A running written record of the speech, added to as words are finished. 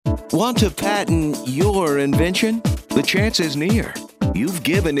Want to patent your invention? The chance is near. You've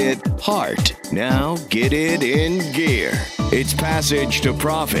given it heart. Now get it in gear. It's Passage to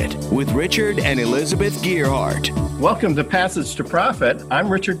Profit with Richard and Elizabeth Gearhart. Welcome to Passage to Profit. I'm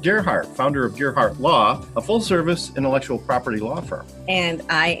Richard Gearhart, founder of Gearhart Law, a full-service intellectual property law firm. And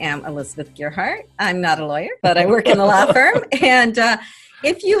I am Elizabeth Gearhart. I'm not a lawyer, but I work in a law firm. And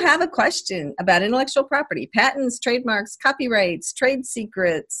if you have a question about intellectual property, patents, trademarks, copyrights, trade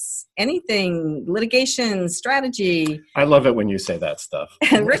secrets, anything, litigation, strategy. I love it when you say that stuff.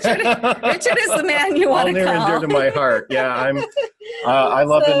 Richard is the man you want to call. All near and dear to my heart. Yeah, I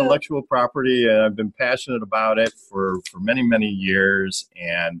love intellectual property, and I've been passionate about it for many, many years,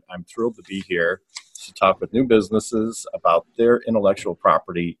 and I'm thrilled to be here to talk with new businesses about their intellectual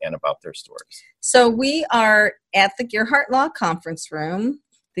property and about their stories. So we are at the Gearhart Law Conference Room.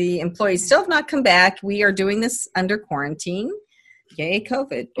 The employees still have not come back. We are doing this under quarantine. Yay,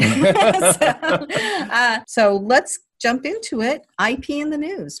 COVID. So let's jump into it. IP in the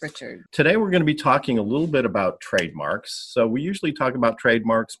news, Richard. Today we're going to be talking a little bit about trademarks. So we usually talk about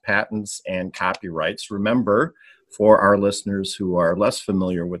trademarks, patents, and copyrights. Remember, for our listeners who are less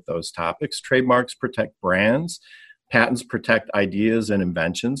familiar with those topics, trademarks protect brands, patents protect ideas and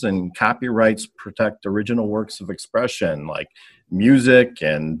inventions, and copyrights protect original works of expression like music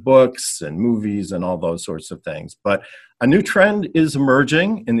and books and movies and all those sorts of things. But a new trend is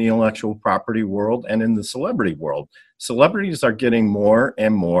emerging in the intellectual property world and in the celebrity world. Celebrities are getting more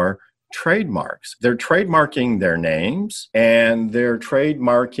and more trademarks. They're trademarking their names, and they're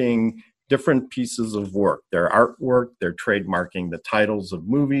trademarking different pieces of work, their artwork, they're trademarking the titles of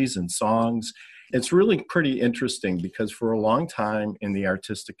movies and songs. It's really pretty interesting because for a long time in the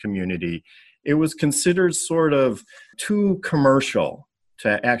artistic community, it was considered sort of too commercial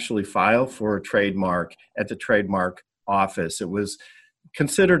to actually file for a trademark at the trademark office. It was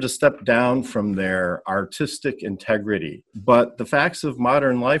considered a step down from their artistic integrity. But the facts of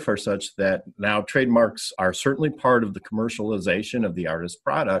modern life are such that now trademarks are certainly part of the commercialization of the artist's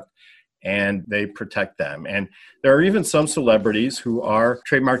product, and they protect them. And there are even some celebrities who are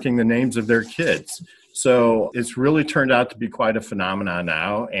trademarking the names of their kids. So it's really turned out to be quite a phenomenon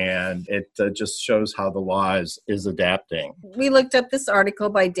now, and it just shows how the law is adapting. We looked up this article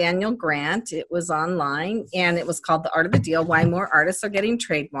by Daniel Grant. It was online, and it was called The Art of the Deal, Why More Artists Are Getting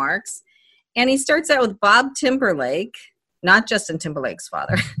Trademarks. And he starts out with Bob Timberlake, not Justin Timberlake's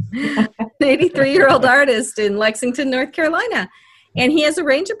father, an 83-year-old artist in Lexington, North Carolina. And he has a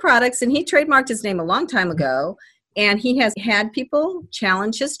range of products, and he trademarked his name a long time ago. And he has had people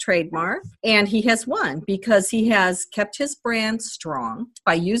challenge his trademark, and he has won because he has kept his brand strong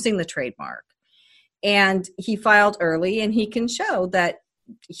by using the trademark. And he filed early, and he can show that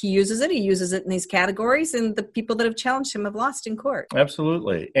he uses it in these categories, and the people that have challenged him have lost in court.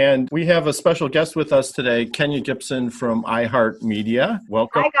 Absolutely. And we have a special guest with us today, Kenya Gibson from iHeartMedia.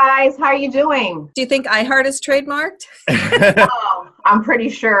 Welcome. Hi, guys. How are you doing? Do you think iHeart is trademarked? Oh, I'm pretty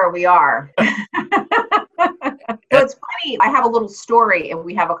sure we are. So it's funny, I have a little story, and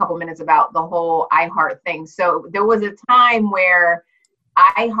we have a couple minutes about the whole iHeart thing. So there was a time where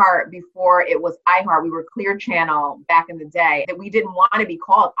iHeart, before it was iHeart, we were Clear Channel back in the day, that we didn't want to be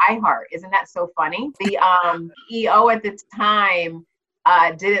called iHeart. Isn't that so funny? The CEO at the time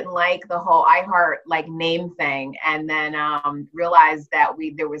didn't like the whole iHeart name thing, and then realized that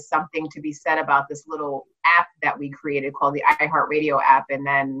there was something to be said about this little app that we created called the iHeart Radio app. And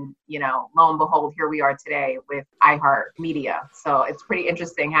then, lo and behold, here we are today with iHeart Media. So it's pretty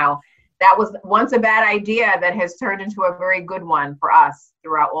interesting how that was once a bad idea that has turned into a very good one for us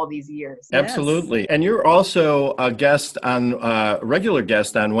throughout all these years. Absolutely. And you're also a regular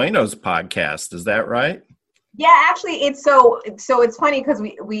guest on Wayno's podcast. Is that right? Yeah, actually, it's funny because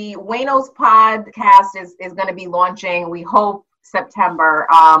we Wayno's podcast is going to be launching, we hope, September.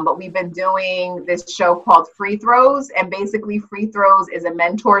 But we've been doing this show called Free Throws, and basically Free Throws is a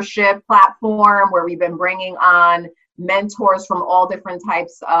mentorship platform where we've been bringing on mentors from all different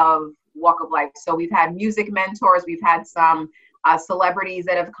types of walk of life. So we've had music mentors, we've had some celebrities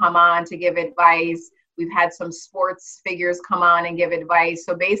that have come on to give advice, we've had some sports figures come on and give advice.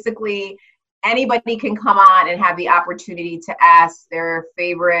 So basically, anybody can come on and have the opportunity to ask their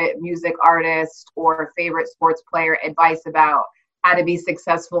favorite music artist or favorite sports player advice about how to be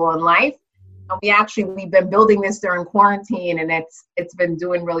successful in life. And we've been building this during quarantine, and it's been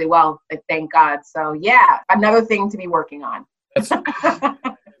doing really well, thank God. So yeah, another thing to be working on.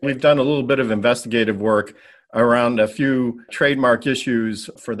 We've done a little bit of investigative work around a few trademark issues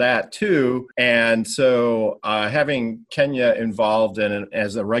for that too. And so having Kenya involved in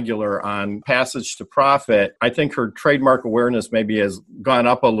as a regular on Passage to Profit, I think her trademark awareness maybe has gone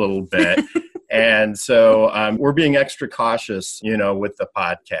up a little bit. And so we're being extra cautious, with the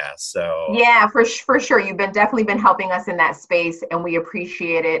podcast. So yeah, for sure. You've definitely been helping us in that space, and we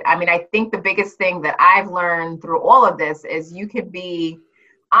appreciate it. I mean, I think the biggest thing that I've learned through all of this is you could be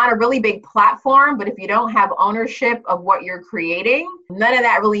on a really big platform, but if you don't have ownership of what you're creating, none of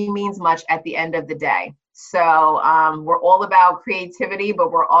that really means much at the end of the day. So we're all about creativity,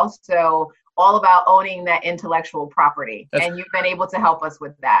 but we're also all about owning that intellectual property. And you've been able to help us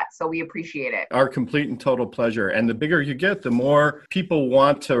with that. So we appreciate it. Our complete and total pleasure. And the bigger you get, the more people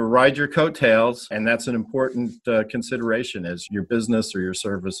want to ride your coattails. And that's an important consideration as your business or your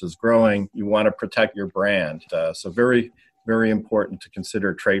service is growing. You want to protect your brand. So very, very important to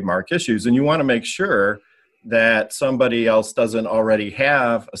consider trademark issues. And you want to make sure that somebody else doesn't already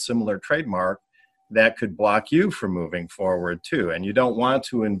have a similar trademark that could block you from moving forward too. And you don't want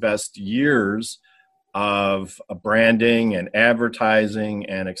to invest years of branding and advertising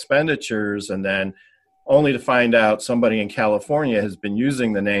and expenditures and then only to find out somebody in California has been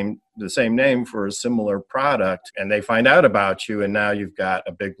using the same name for a similar product, and they find out about you, and now you've got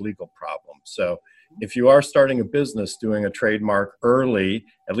a big legal problem. So if you are starting a business, doing a trademark early,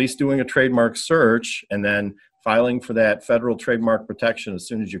 at least doing a trademark search and then filing for that federal trademark protection as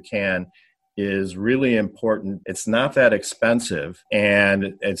soon as you can is really important. It's not that expensive,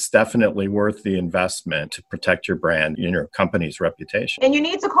 and it's definitely worth the investment to protect your brand and your company's reputation. And you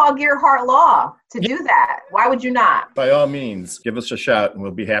need to call Gearhart Law to do that. Why would you not? By all means, give us a shout and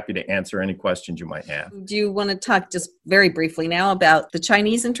we'll be happy to answer any questions you might have. Do you want to talk just very briefly now about the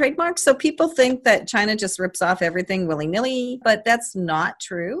Chinese and trademarks? So people think that China just rips off everything willy-nilly, but that's not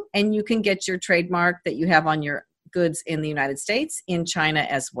true. And you can get your trademark that you have on your goods in the United States, in China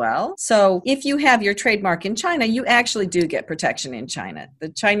as well. So if you have your trademark in China, you actually do get protection in China. The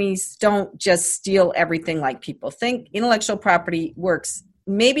Chinese don't just steal everything like people think. Intellectual property works,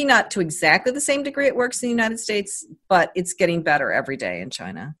 maybe not to exactly the same degree it works in the United States, but it's getting better every day in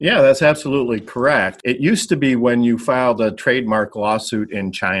China. Yeah, that's absolutely correct. It used to be when you filed a trademark lawsuit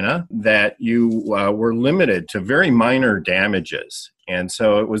in China that you were limited to very minor damages. And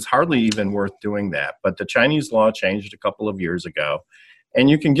so it was hardly even worth doing that. But the Chinese law changed a couple of years ago, and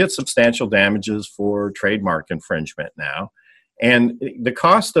you can get substantial damages for trademark infringement now. And the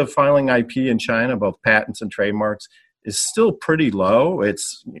cost of filing IP in China, both patents and trademarks, is still pretty low.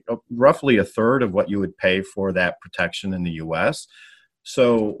 It's roughly a third of what you would pay for that protection in the US.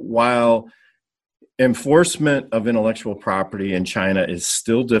 So while enforcement of intellectual property in China is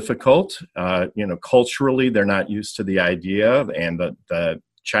still difficult. Culturally, they're not used to the idea, and the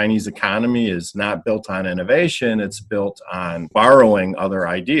Chinese economy is not built on innovation. It's built on borrowing other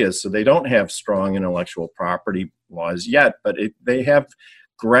ideas. So they don't have strong intellectual property laws yet, but they have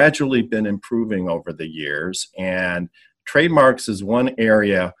gradually been improving over the years. And trademarks is one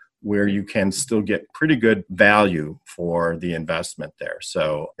area where you can still get pretty good value for the investment there.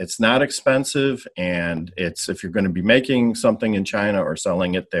 So it's not expensive, and if you're going to be making something in China or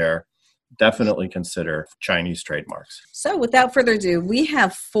selling it there, definitely consider Chinese trademarks. So without further ado, we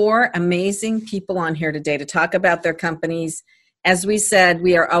have 4 amazing people on here today to talk about their companies. As we said,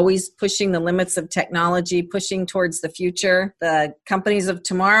 we are always pushing the limits of technology, pushing towards the future. The companies of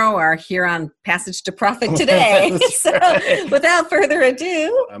tomorrow are here on Passage to Profit today. So without further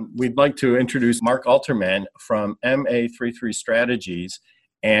ado, we'd like to introduce Marc Alterman from MA33 Strategies.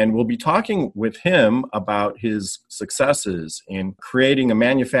 And we'll be talking with him about his successes in creating a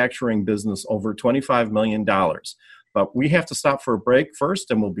manufacturing business over $25 million. But we have to stop for a break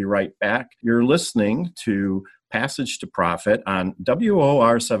first, and we'll be right back. You're listening to Passage to Profit on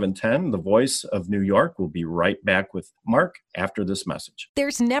WOR 710, the voice of New York. We'll be right back with Marc after this message.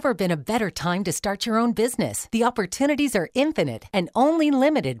 There's never been a better time to start your own business. The opportunities are infinite and only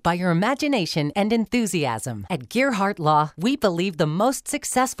limited by your imagination and enthusiasm. At Gearhart Law, we believe the most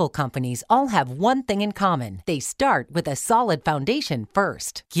successful companies all have one thing in common. They start with a solid foundation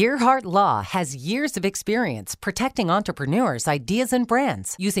first. Gearhart Law has years of experience protecting entrepreneurs' ideas and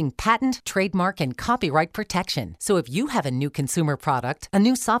brands using patent, trademark, and copyright protection. So if you have a new consumer product, a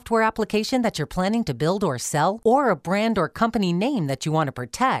new software application that you're planning to build or sell, or a brand or company name that you want to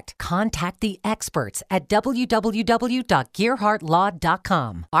protect, contact the experts at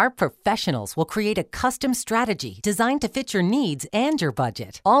www.gearhartlaw.com. Our professionals will create a custom strategy designed to fit your needs and your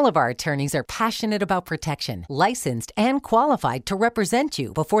budget. All of our attorneys are passionate about protection, licensed and qualified to represent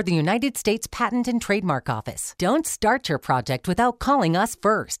you before the United States Patent and Trademark Office. Don't start your project without calling us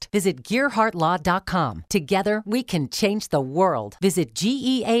first. Visit gearhartlaw.com. Together, Together, we can change the world. Visit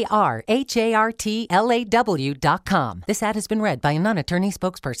GEARHARTLAW.com. This ad has been read by a non-attorney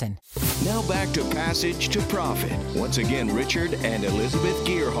spokesperson. Now back to Passage to Profit. Once again, Richard and Elizabeth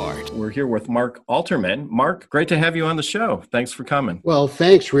Gearhart. We're here with Marc Alterman. Marc, great to have you on the show. Thanks for coming. Well,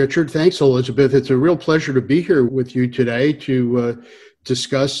 thanks, Richard. Thanks, Elizabeth. It's a real pleasure to be here with you today to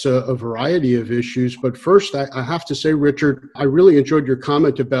discuss a variety of issues. But first, I have to say, Richard, I really enjoyed your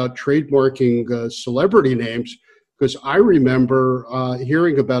comment about trademarking celebrity names, because I remember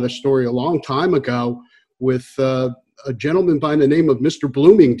hearing about a story a long time ago with a gentleman by the name of Mr.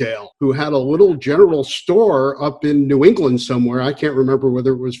 Bloomingdale, who had a little general store up in New England somewhere. I can't remember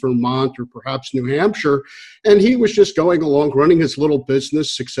whether it was Vermont or perhaps New Hampshire. And he was just going along, running his little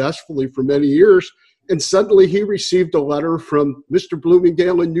business successfully for many years. And suddenly he received a letter from Mr.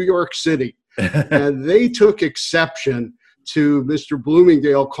 Bloomingdale in New York City. And they took exception to Mr.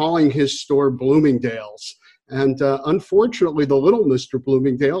 Bloomingdale calling his store Bloomingdale's. And unfortunately, the little Mr.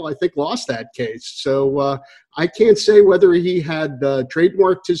 Bloomingdale, I think, lost that case. So I can't say whether he had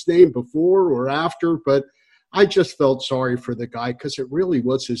trademarked his name before or after, but I just felt sorry for the guy, because it really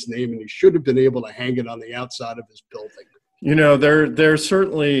was his name, and he should have been able to hang it on the outside of his building. You know, there's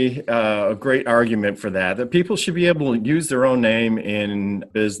certainly a great argument for that people should be able to use their own name in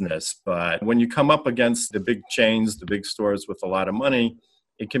business. But when you come up against the big chains, the big stores with a lot of money,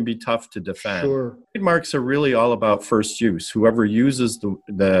 it can be tough to defend. Sure. Trademarks are really all about first use. Whoever uses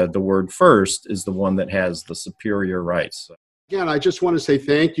the word first is the one that has the superior rights. Again, I just want to say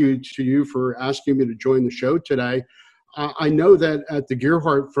thank you to you for asking me to join the show today. I know that at the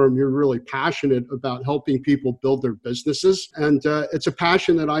Gearhart firm, you're really passionate about helping people build their businesses, and it's a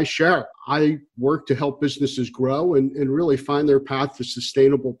passion that I share. I work to help businesses grow and really find their path to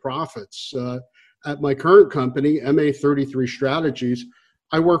sustainable profits. At my current company, MA33 Strategies,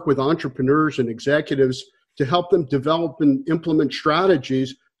 I work with entrepreneurs and executives to help them develop and implement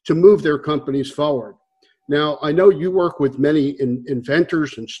strategies to move their companies forward. Now, I know you work with many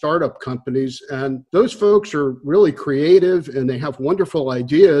inventors and startup companies, and those folks are really creative and they have wonderful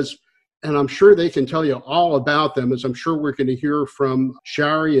ideas, and I'm sure they can tell you all about them, as I'm sure we're going to hear from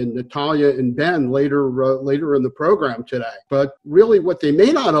Shari and Natalia and Ben later in the program today. But really what they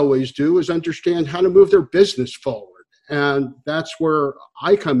may not always do is understand how to move their business forward. And that's where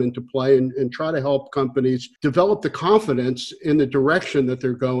I come into play and try to help companies develop the confidence in the direction that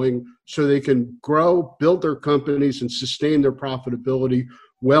they're going so they can grow, build their companies, and sustain their profitability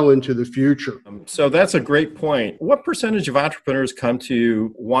well into the future. So that's a great point. What percentage of entrepreneurs come to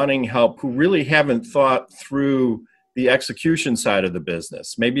you wanting help who really haven't thought through the execution side of the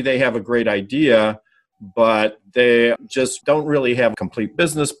business? Maybe they have a great idea, but they just don't really have a complete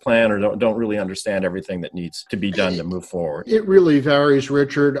business plan or don't really understand everything that needs to be done to move forward. It really varies,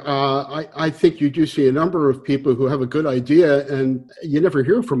 Richard. I think you do see a number of people who have a good idea and you never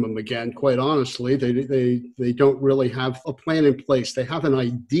hear from them again, quite honestly. They don't really have a plan in place. They have an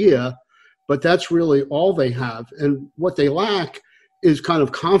idea, but that's really all they have. And what they lack is kind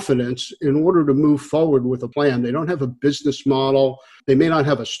of confidence in order to move forward with a plan. They don't have a business model. They may not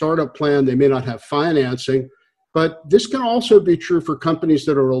have a startup plan. They may not have financing. But this can also be true for companies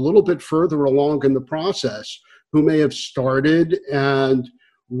that are a little bit further along in the process, who may have started and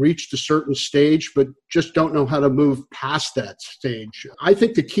reached a certain stage, but just don't know how to move past that stage. I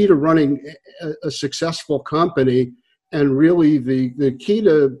think the key to running a successful company, and really the key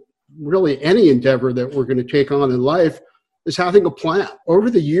to really any endeavor that we're going to take on in life, is having a plan. Over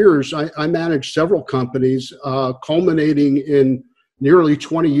the years, I managed several companies, culminating in nearly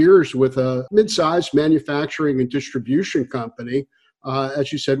 20 years with a mid-sized manufacturing and distribution company.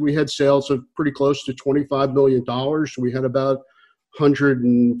 As you said, we had sales of pretty close to $25 million. We had about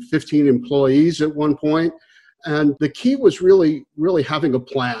 115 employees at one point. And the key was really having a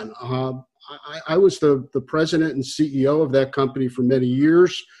plan. I was the president and CEO of that company for many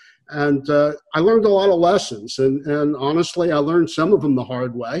years. And I learned a lot of lessons. And honestly, I learned some of them the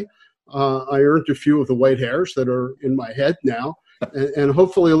hard way. I earned a few of the white hairs that are in my head now, and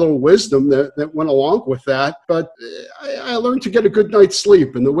hopefully a little wisdom that went along with that. But I learned to get a good night's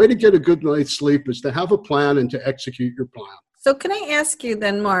sleep. And the way to get a good night's sleep is to have a plan and to execute your plan. So can I ask you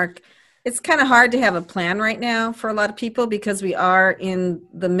then, Marc, it's kind of hard to have a plan right now for a lot of people because we are in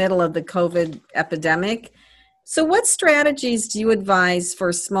the middle of the COVID epidemic. So what strategies do you advise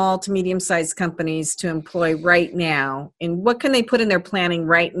for small to medium-sized companies to employ right now? And what can they put in their planning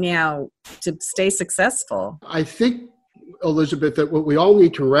right now to stay successful? I think, Elizabeth, that what we all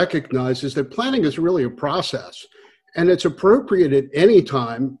need to recognize is that planning is really a process, and it's appropriate at any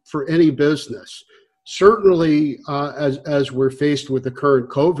time for any business. Certainly, as we're faced with the current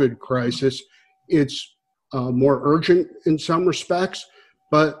COVID crisis, it's more urgent in some respects,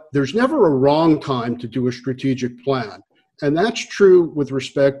 but there's never a wrong time to do a strategic plan. And that's true with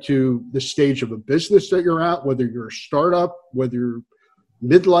respect to the stage of a business that you're at, whether you're a startup, whether you're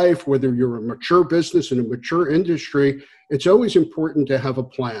midlife, whether you're a mature business in a mature industry. It's always important to have a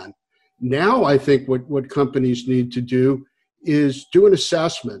plan. Now, I think what companies need to do is do an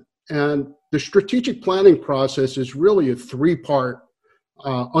assessment. And the strategic planning process is really a three-part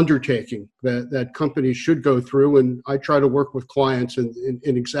undertaking that companies should go through. And I try to work with clients in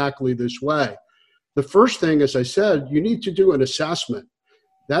exactly this way. The first thing, as I said, you need to do an assessment.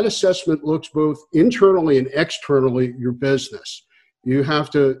 That assessment looks both internally and externally at your business. You have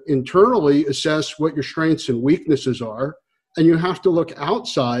to internally assess what your strengths and weaknesses are, and you have to look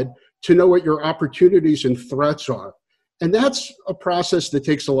outside to know what your opportunities and threats are. And that's a process that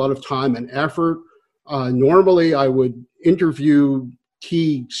takes a lot of time and effort. Normally, I would interview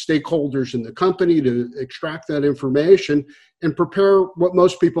key stakeholders in the company to extract that information and prepare what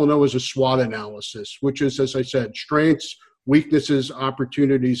most people know as a SWOT analysis, which is, as I said, strengths, weaknesses,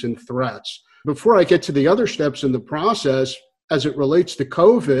 opportunities, and threats. Before I get to the other steps in the process, as it relates to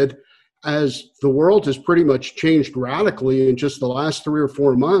COVID, as the world has pretty much changed radically in just the last 3 or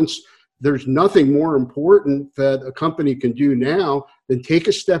 4 months, there's nothing more important that a company can do now than take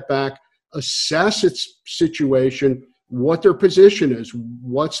a step back, assess its situation, what their position is,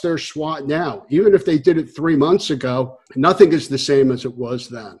 what's their SWOT now. Even if they did it 3 months ago, nothing is the same as it was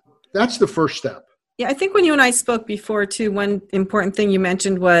then. That's the first step. Yeah, I think when you and I spoke before too, one important thing you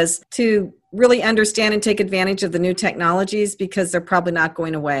mentioned was to really understand and take advantage of the new technologies because they're probably not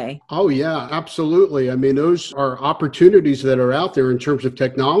going away. Oh, yeah, absolutely. I mean, those are opportunities that are out there in terms of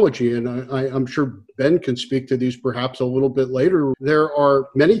technology. And I'm sure Ben can speak to these perhaps a little bit later. There are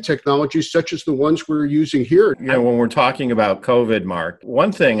many technologies such as the ones we're using here. You know, when we're talking about COVID, Mark,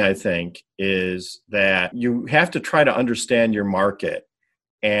 one thing I think is that you have to try to understand your market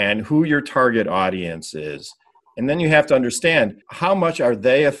and who your target audience is. And then you have to understand how much are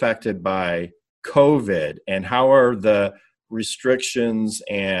they affected by COVID and how are the restrictions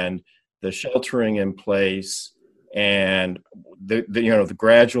and the sheltering in place and the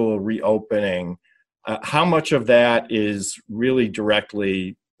gradual reopening. How much of that is really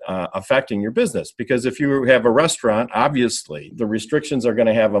directly affecting your business? Because if you have a restaurant, obviously the restrictions are going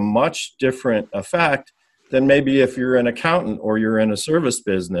to have a much different effect than maybe if you're an accountant or you're in a service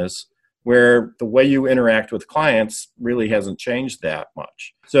business, where the way you interact with clients really hasn't changed that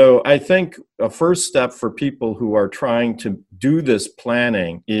much. So I think a first step for people who are trying to do this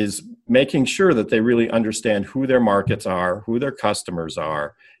planning is making sure that they really understand who their markets are, who their customers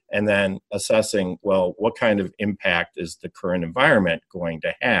are, and then assessing, well, what kind of impact is the current environment going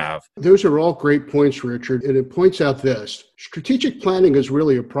to have? Those are all great points, Richard. And it points out this: strategic planning is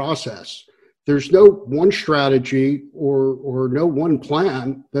really a process. There's no one strategy or no one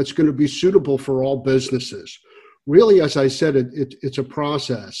plan that's going to be suitable for all businesses. Really, as I said, it's a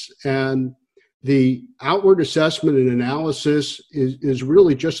process. And the outward assessment and analysis is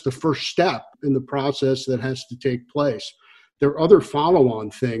really just the first step in the process that has to take place. There are other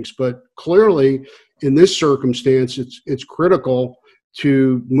follow-on things, but clearly in this circumstance, it's critical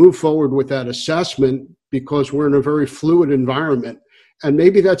to move forward with that assessment because we're in a very fluid environment. And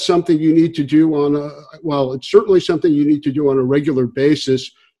maybe that's something you need to do it's certainly something you need to do on a regular basis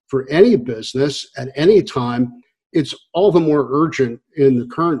for any business at any time. It's all the more urgent in the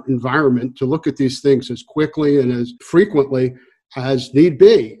current environment to look at these things as quickly and as frequently as need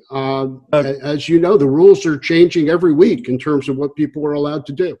be. As you know, the rules are changing every week in terms of what people are allowed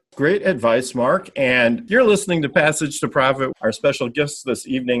to do. Great advice, Mark. And you're listening to Passage to Profit. Our special guest this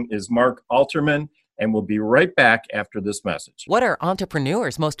evening is Marc Alterman. And we'll be right back after this message. What are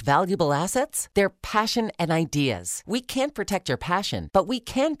entrepreneurs' most valuable assets? Their passion and ideas. We can't protect your passion, but we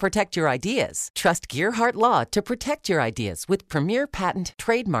can protect your ideas. Trust Gearhart Law to protect your ideas with premier patent,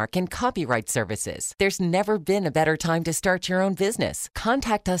 trademark, and copyright services. There's never been a better time to start your own business.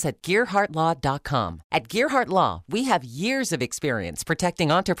 Contact us at GearhartLaw.com. At Gearhart Law, we have years of experience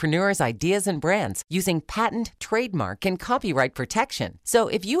protecting entrepreneurs' ideas and brands using patent, trademark, and copyright protection. So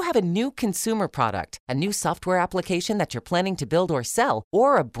if you have a new consumer product, a new software application that you're planning to build or sell,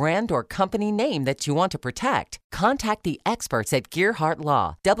 or a brand or company name that you want to protect, contact the experts at Gearhart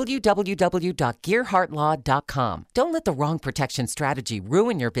Law. www.gearhartlaw.com. Don't let the wrong protection strategy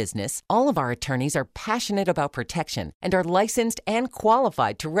ruin your business. All of our attorneys are passionate about protection and are licensed and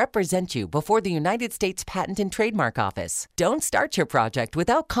qualified to represent you before the United States Patent and Trademark Office. Don't start your project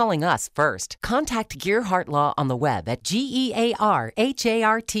without calling us first. Contact Gearhart Law on the web at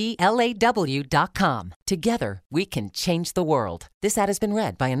GearhartLaw.com. Together, we can change the world. This ad has been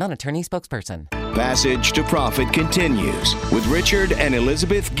read by a non-attorney spokesperson. Passage to Profit continues with Richard and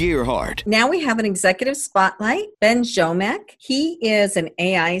Elizabeth Gearhart. Now we have an executive spotlight, Ben Jomek. He is an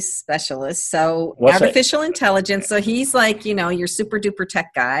AI specialist, so artificial intelligence. So he's like, your super duper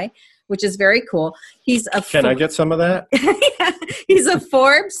tech guy, which is very cool. Can I get some of that? He's a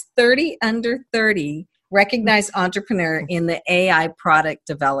Forbes 30 under 30 recognized entrepreneur in the AI product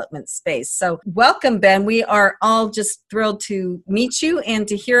development space. So welcome, Ben. We are all just thrilled to meet you and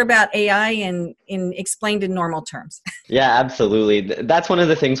to hear about AI in explained in normal terms. Yeah, absolutely. That's one of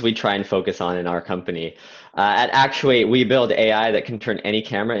the things we try and focus on in our company. At Actuate, we build AI that can turn any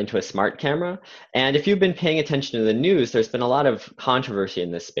camera into a smart camera. And if you've been paying attention to the news, there's been a lot of controversy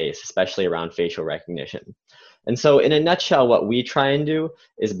in this space, especially around facial recognition. And so in a nutshell, what we try and do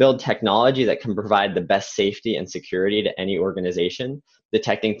is build technology that can provide the best safety and security to any organization,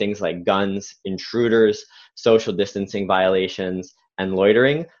 detecting things like guns, intruders, social distancing violations, and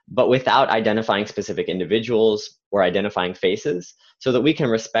loitering, but without identifying specific individuals or identifying faces, so that we can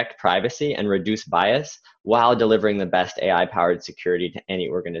respect privacy and reduce bias while delivering the best AI-powered security to any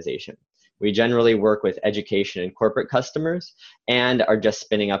organization. We generally work with education and corporate customers and are just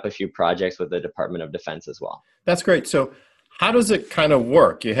spinning up a few projects with the Department of Defense as well. That's great. So how does it kind of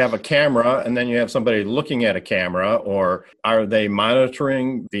work? You have a camera and then you have somebody looking at a camera, or are they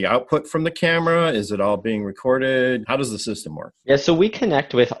monitoring the output from the camera? Is it all being recorded? How does the system work? Yeah, so we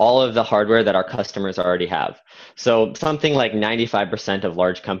connect with all of the hardware that our customers already have. So something like 95% of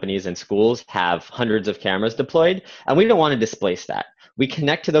large companies and schools have hundreds of cameras deployed, and we don't want to displace that. We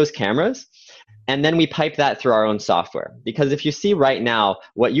connect to those cameras, and then we pipe that through our own software. Because if you see right now,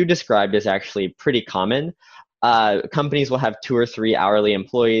 what you described is actually pretty common. Companies will have 2 or 3 hourly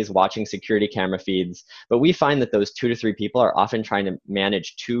employees watching security camera feeds, but we find that those 2 to 3 people are often trying to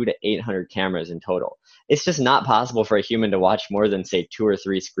manage 200 to 800 cameras in total. It's just not possible for a human to watch more than, say, 2 or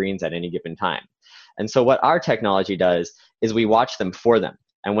 3 screens at any given time. And so what our technology does is we watch them for them.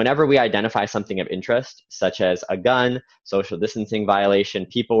 And whenever we identify something of interest, such as a gun, social distancing violation,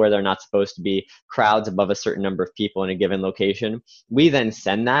 people where they're not supposed to be, crowds above a certain number of people in a given location, we then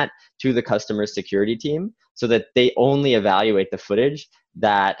send that to the customer's security team so that they only evaluate the footage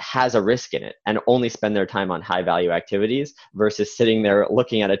that has a risk in it and only spend their time on high value activities versus sitting there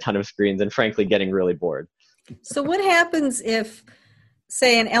looking at a ton of screens and frankly getting really bored. So what happens if,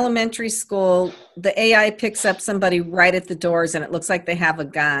 say, in elementary school, the AI picks up somebody right at the doors and it looks like they have a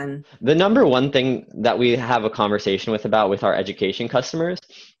gun? The number one thing that we have a conversation with our education customers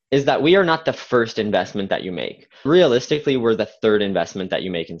is that we are not the first investment that you make. Realistically, we're the third investment that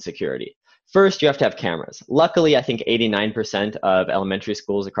you make in security. First, you have to have cameras. Luckily, I think 89% of elementary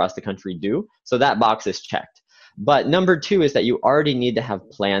schools across the country do, so that box is checked. But number two is that you already need to have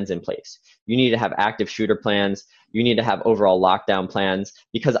plans in place. You need to have active shooter plans. You need to have overall lockdown plans,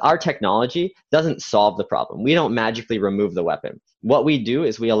 because our technology doesn't solve the problem. We don't magically remove the weapon. What we do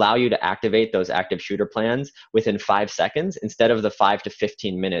is we allow you to activate those active shooter plans within 5 seconds instead of the 5 to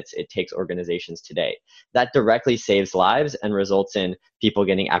 15 minutes it takes organizations today. That directly saves lives and results in people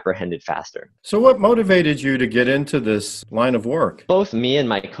getting apprehended faster. So what motivated you to get into this line of work? Both me and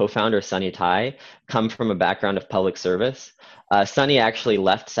my co-founder, Sunny Tai, come from a background of public service. Sunny actually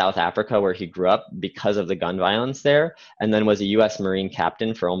left South Africa, where he grew up, because of the gun violence there, and then was a U.S. Marine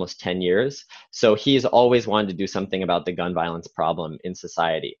captain for almost 10 years. So he's always wanted to do something about the gun violence problem in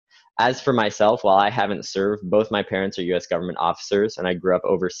society. As for myself, while I haven't served, both my parents are U.S. government officers, and I grew up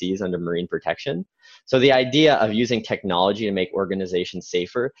overseas under Marine protection. So the idea of using technology to make organizations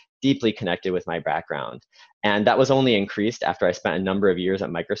safer deeply connected with my background. And that was only increased after I spent a number of years at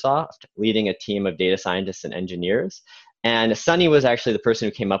Microsoft, leading a team of data scientists and engineers. And Sunny was actually the person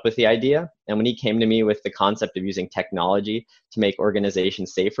who came up with the idea. And when he came to me with the concept of using technology to make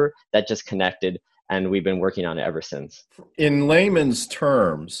organizations safer, that just connected, and we've been working on it ever since. In layman's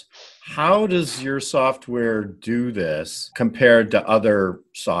terms, how does your software do this compared to other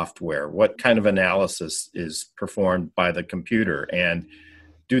software? What kind of analysis is performed by the computer? And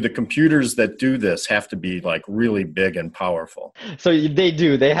do the computers that do this have to be like really big and powerful? So they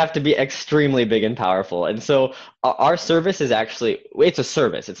do. They have to be extremely big and powerful. And so our service is actually, it's a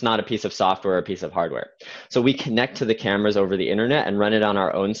service. It's not a piece of software or a piece of hardware. So we connect to the cameras over the internet and run it on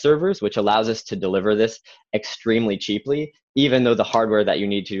our own servers, which allows us to deliver this extremely cheaply, even though the hardware that you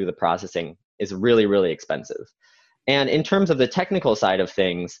need to do the processing is really, really expensive. And in terms of the technical side of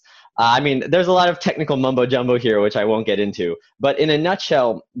things, there's a lot of technical mumbo jumbo here, which I won't get into. But in a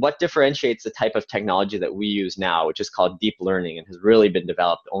nutshell, what differentiates the type of technology that we use now, which is called deep learning and has really been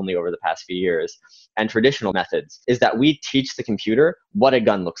developed only over the past few years, and traditional methods, is that we teach the computer what a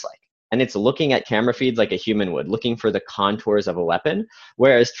gun looks like. and it's looking at camera feeds like a human would, looking for the contours of a weapon.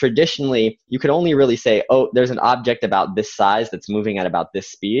 Whereas traditionally, you could only really say, oh, there's an object about this size that's moving at about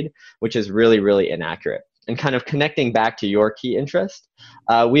this speed, which is really, really inaccurate. And kind of connecting back to your key interest,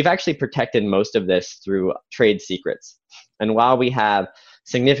 we've actually protected most of this through trade secrets. And while we have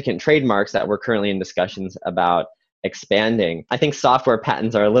significant trademarks that we're currently in discussions about expanding, I think software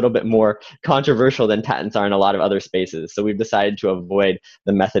patents are a little bit more controversial than patents are in a lot of other spaces. So we've decided to avoid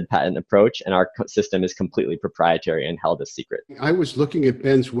the method patent approach, and our system is completely proprietary and held a secret. I was looking at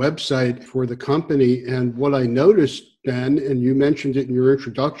Ben's website for the company, and what I noticed, Ben, and you mentioned it in your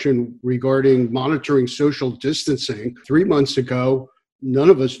introduction regarding monitoring social distancing. 3 months ago,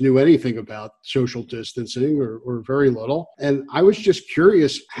 none of us knew anything about social distancing or very little. And I was just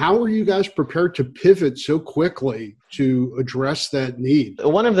curious, how are you guys prepared to pivot so quickly to address that need?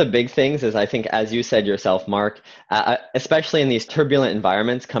 One of the big things is, I think, as you said yourself, Mark, especially in these turbulent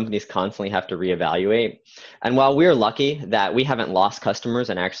environments, companies constantly have to reevaluate. And while we're lucky that we haven't lost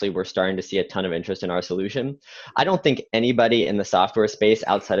customers and actually we're starting to see a ton of interest in our solution, I don't think anybody in the software space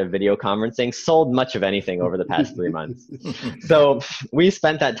outside of video conferencing sold much of anything over the past 3 months. So we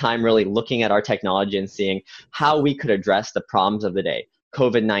spent that time really looking at our technology and seeing how we could address the problems of the day.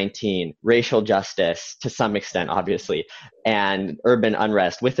 COVID-19, racial justice to some extent, obviously, and urban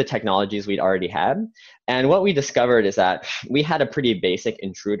unrest with the technologies we'd already had. And what we discovered is that we had a pretty basic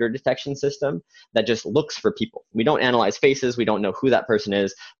intruder detection system that just looks for people. We don't analyze faces. We don't know who that person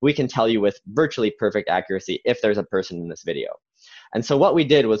is. We can tell you with virtually perfect accuracy if there's a person in this video. And so what we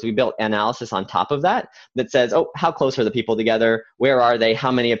did was we built analysis on top of that says, oh, how close are the people together? Where are they?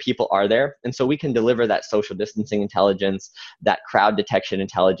 How many people are there? And so we can deliver that social distancing intelligence, that crowd detection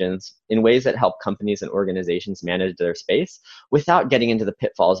intelligence in ways that help companies and organizations manage their space without getting into the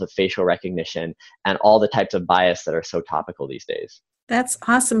pitfalls of facial recognition and all the types of bias that are so topical these days. That's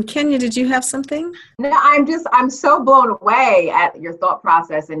awesome. Kenya, did you have something? No, I'm so blown away at your thought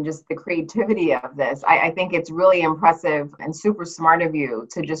process and just the creativity of this. I think it's really impressive and super smart of you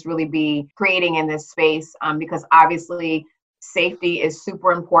to just really be creating in this space, because obviously safety is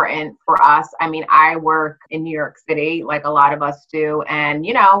super important for us. I mean, I work in New York City like a lot of us do. And,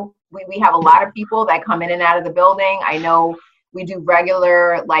 you know, we have a lot of people that come in and out of the building. I know we do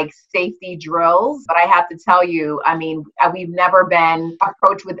regular like safety drills, but I have to tell you, I mean, we've never been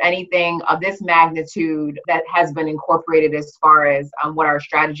approached with anything of this magnitude that has been incorporated as far as what our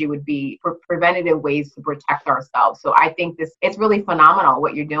strategy would be for preventative ways to protect ourselves. So I think it's really phenomenal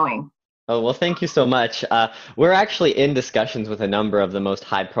what you're doing. Oh, well, thank you so much. We're actually in discussions with a number of the most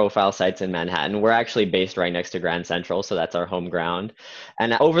high-profile sites in Manhattan. We're actually based right next to Grand Central, so that's our home ground.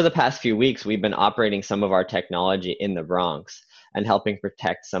 And over the past few weeks, we've been operating some of our technology in the Bronx and helping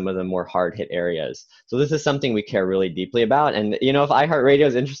protect some of the more hard-hit areas. So this is something we care really deeply about. And, you know, if iHeartRadio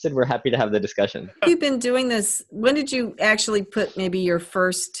is interested, we're happy to have the discussion. You've been doing this. When did you actually put maybe your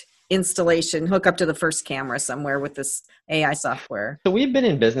first installation, hook up to the first camera somewhere with this AI software? So we've been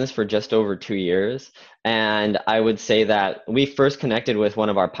in business for just over 2 years. And I would say that we first connected with one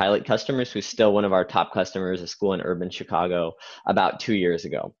of our pilot customers, who's still one of our top customers, a school in urban Chicago, about 2 years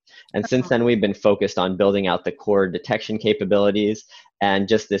ago. And since then, we've been focused on building out the core detection capabilities. And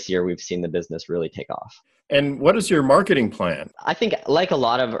just this year, we've seen the business really take off. And what is your marketing plan? I think like a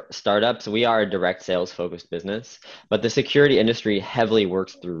lot of startups, we are a direct sales focused business, but the security industry heavily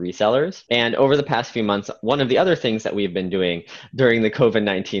works through resellers. And over the past few months, one of the other things that we've been doing during the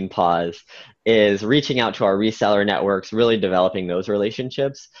COVID-19 pause is reaching out to our reseller networks, really developing those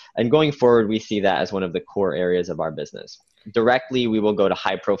relationships. And going forward, we see that as one of the core areas of our business. Directly, we will go to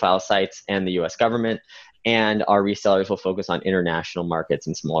high profile sites and the US government, and our resellers will focus on international markets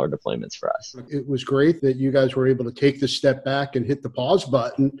and smaller deployments for us. It was great that you guys were able to take the step back and hit the pause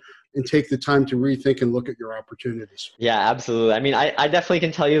button and take the time to rethink and look at your opportunities. Yeah, absolutely. I mean, I definitely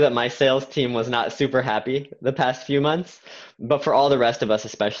can tell you that my sales team was not super happy the past few months, but for all the rest of us,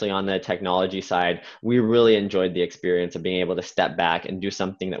 especially on the technology side, we really enjoyed the experience of being able to step back and do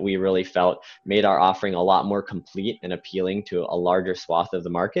something that we really felt made our offering a lot more complete and appealing to a larger swath of the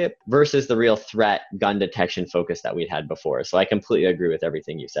market versus the real threat gun detection focus that we'd had before. So I completely agree with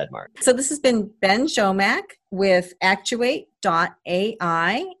everything you said, Mark. So this has been Ben Jomack with Actuate.ai.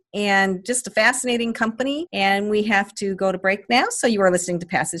 And just a fascinating company. And we have to go to break now. So you are listening to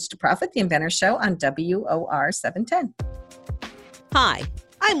Passage to Profit, the Inventor Show on WOR 710. Hi,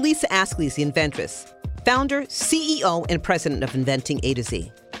 I'm Lisa Askley, the inventress, founder, CEO, and president of Inventing A to Z.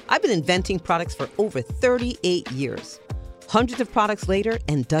 I've been inventing products for over 38 years. Hundreds of products later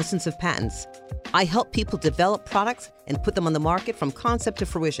and dozens of patents. I help people develop products and put them on the market from concept to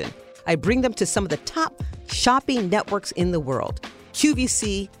fruition. I bring them to some of the top shopping networks in the world.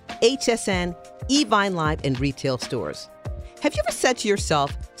 QVC, HSN, eVine Live, and retail stores. Have you ever said to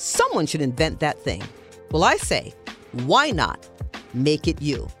yourself, someone should invent that thing? Well, I say, why not make it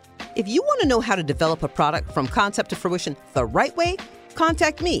you? If you want to know how to develop a product from concept to fruition the right way,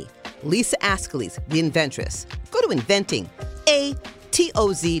 contact me, Lisa Askeles, the inventress. Go to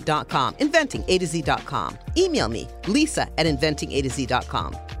inventingatoz.com, inventingatoz.com. Email me,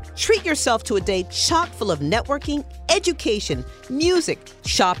 lisa@inventingatoz.com. Treat yourself to a day chock full of networking, education, music,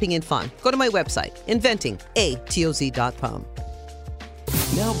 shopping, and fun. Go to my website, inventingatoz.com.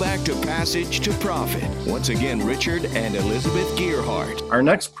 Now back to Passage to Profit. Once again, Richard and Elizabeth Gearhart. Our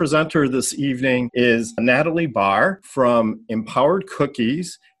next presenter this evening is Natalie Barr from Empowered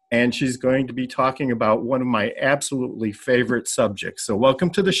Cookies, and she's going to be talking about one of my absolutely favorite subjects. So welcome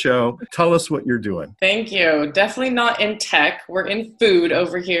to the show. Tell us what you're doing. Thank you. Definitely not in tech. We're in food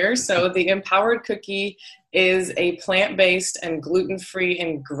over here. So the Empowered Cookie is a plant-based and gluten-free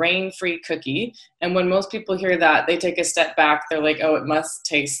and grain-free cookie. And when most people hear that, they take a step back. They're like, oh, it must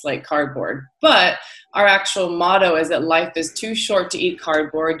taste like cardboard. But our actual motto is that life is too short to eat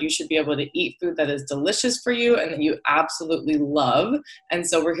cardboard. You should be able to eat food that is delicious for you and that you absolutely love. And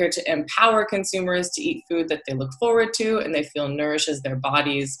so we're here to empower consumers to eat food that they look forward to and they feel nourishes their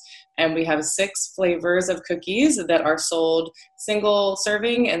bodies. And we have 6 flavors of cookies that are sold single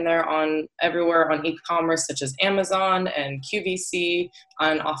serving, and they're on everywhere on e-commerce such as Amazon and QVC,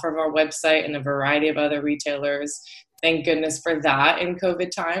 on off of our website and a variety of other retailers. Thank goodness for that in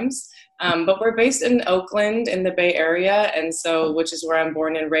COVID times. But we're based in Oakland in the Bay Area, and so which is where I'm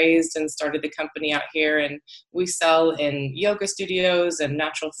born and raised and started the company out here. And we sell in yoga studios and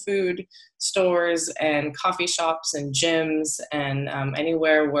natural food stores and coffee shops and gyms and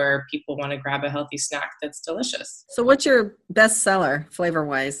anywhere where people want to grab a healthy snack that's delicious. So what's your best seller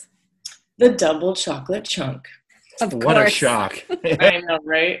flavor-wise? The double chocolate chunk. What a shock. I know,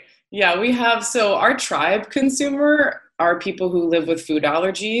 right? Yeah, we have, so our tribe consumer are people who live with food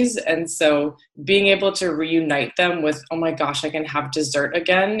allergies. And so being able to reunite them with, oh my gosh, I can have dessert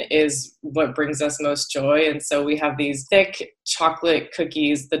again is what brings us most joy. And so we have these thick chocolate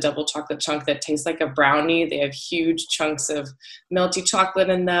cookies, the double chocolate chunk that tastes like a brownie. They have huge chunks of melty chocolate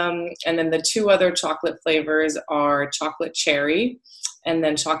in them. And then the 2 other chocolate flavors are chocolate cherry and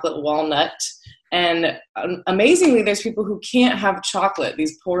then chocolate walnut. And amazingly, there's people who can't have chocolate,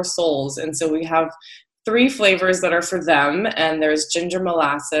 these poor souls. And so we have 3 flavors that are for them. And there's ginger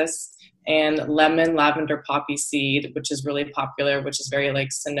molasses and lemon lavender poppy seed, which is really popular, which is very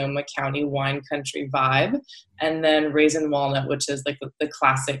like Sonoma County wine country vibe. And then raisin walnut, which is like the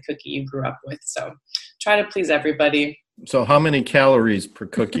classic cookie you grew up with. So try to please everybody. So how many calories per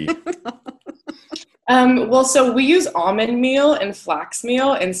cookie? Well, so we use almond meal and flax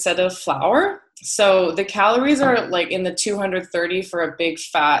meal instead of flour. So the calories are like in the 230 for a big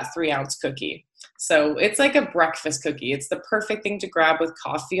fat 3-ounce cookie. So it's like a breakfast cookie. It's the perfect thing to grab with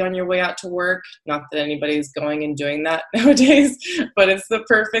coffee on your way out to work. Not that anybody's going and doing that nowadays, but it's the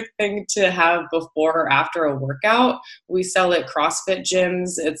perfect thing to have before or after a workout. We sell at CrossFit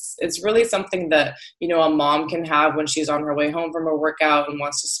gyms. It's really something that, you know, a mom can have when she's on her way home from her workout and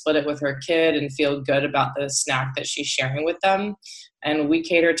wants to split it with her kid and feel good about the snack that she's sharing with them. And we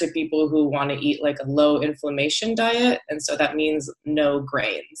cater to people who want to eat like a low inflammation diet. And so that means no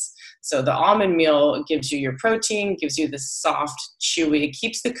grains. So the almond meal gives you your protein, gives you the soft, chewy, it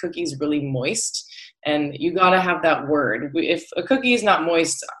keeps the cookies really moist. And you got to have that word. If a cookie is not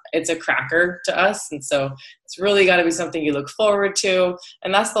moist, it's a cracker to us. And so it's really got to be something you look forward to.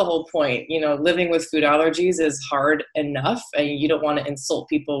 And that's the whole point. You know, living with food allergies is hard enough. And you don't want to insult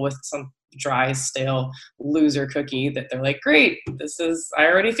people with some dry, stale loser cookie that they're like, great, I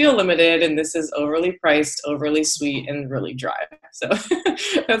already feel limited, and this is overly priced, overly sweet, and really dry. So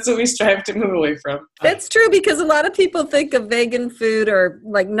that's what we strive to move away from. That's true, because a lot of people think of vegan food or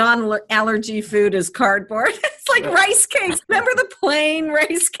like non-allergy food as cardboard. It's like rice cakes. Remember the plain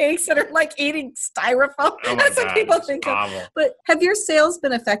rice cakes that are like eating styrofoam? Oh That's God, what people think of. But have your sales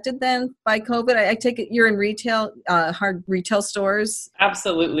been affected then by COVID? I take it you're in retail, hard retail stores?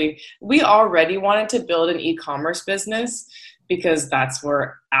 Absolutely. We already wanted to build an e-commerce business because that's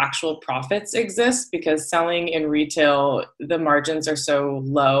where actual profits exist, because selling in retail, the margins are so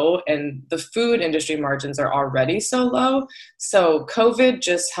low and the food industry margins are already so low. So COVID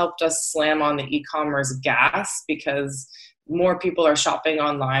just helped us slam on the e-commerce gas because more people are shopping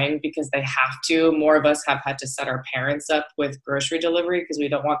online because they have to. More of us have had to set our parents up with grocery delivery because we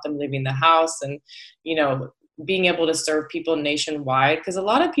don't want them leaving the house. And, you know, being able to serve people nationwide, because a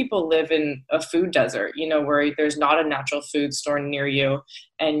lot of people live in a food desert, where there's not a natural food store near you.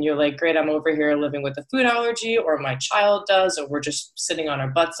 And you're like, great, I'm over here living with a food allergy, or my child does, or we're just sitting on our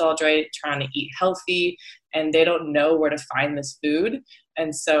butts all day trying to eat healthy, and they don't know where to find this food.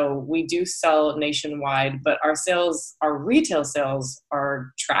 And so we do sell nationwide, but our retail sales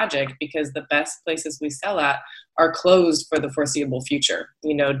are tragic because the best places we sell at are closed for the foreseeable future.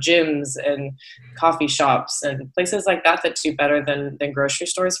 Gyms and coffee shops and places like that do better than grocery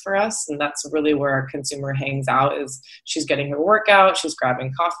stores for us. And that's really where our consumer hangs out. Is she's getting her workout, she's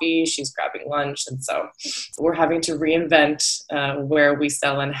grabbing coffee, she's grabbing lunch. And so we're having to reinvent where we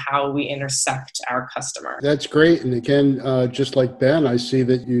sell and how we intersect our customer. That's great. And again, just like Ben, I see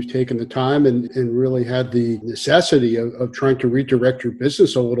that you've taken the time and really had the necessity of trying to redirect your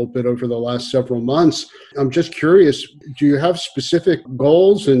business a little bit over the last several months. I'm just curious, do you have specific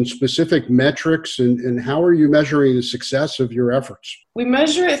goals and specific metrics, and how are you measuring the success of your efforts? We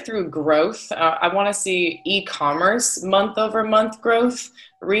measure it through growth. I want to see e-commerce month over month growth.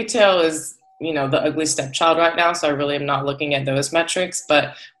 Retail is the ugly stepchild right now, so I really am not looking at those metrics,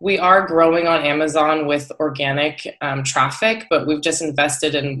 but we are growing on Amazon with organic traffic, but we've just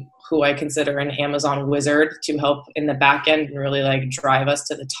invested in who I consider an Amazon wizard to help in the back end and really drive us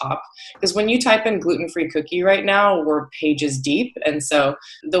to the top. Because when you type in gluten-free cookie right now, we're pages deep. And so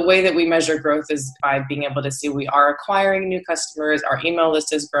the way that we measure growth is by being able to see we are acquiring new customers, our email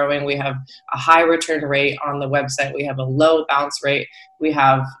list is growing, we have a high return rate on the website, we have a low bounce rate, we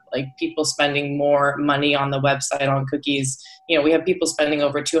have people spending more money on the website on cookies. We have people spending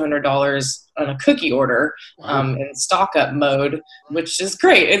over $200 on a cookie order in stock up mode, which is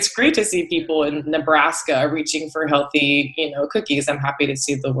great. It's great to see people in Nebraska reaching for healthy, cookies. I'm happy to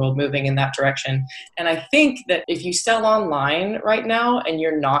see the world moving in that direction. And I think that if you sell online right now and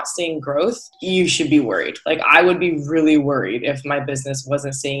you're not seeing growth, you should be worried. I would be really worried if my business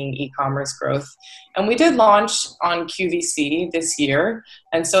wasn't seeing e-commerce growth. And we did launch on QVC this year.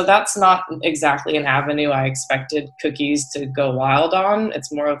 And so that's not exactly an avenue I expected cookies to go wild on.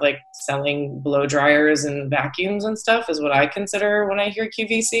 It's more of selling blow dryers and vacuums and stuff is what I consider when I hear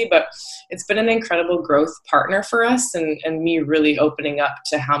QVC. But it's been an incredible growth partner for us, and me really opening up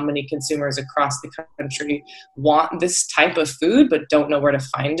to how many consumers across the country want this type of food but don't know where to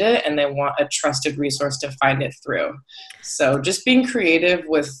find it, and they want a trusted resource to find it through. So just being creative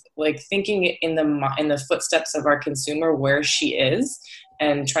with thinking in the footsteps of our consumer where she is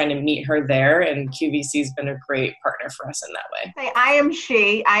and trying to meet her there. And QVC has been a great partner for us in that way. I am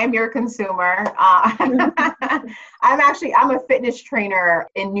your consumer. I'm a fitness trainer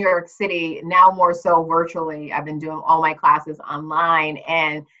in New York City, now more so virtually. I've been doing all my classes online,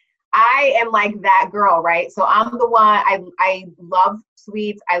 and I am that girl, right? So I'm the one, I love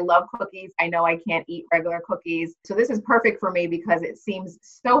sweets. I love cookies. I know I can't eat regular cookies. So this is perfect for me because it seems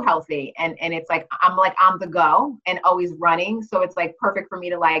so healthy. And it's I'm on the go and always running. So it's perfect for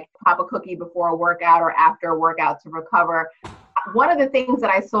me to pop a cookie before a workout or after a workout to recover. One of the things that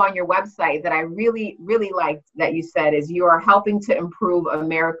I saw on your website that I really, really liked that you said is you are helping to improve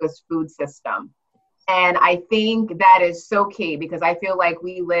America's food system. And I think that is so key because I feel like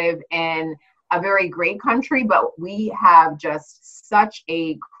we live in a very great country, but we have just such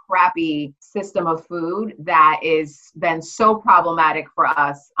a crappy system of food that is been so problematic for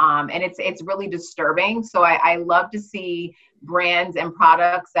us. And it's really disturbing. So I love to see brands and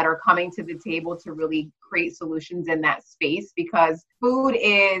products that are coming to the table to really create solutions in that space, because food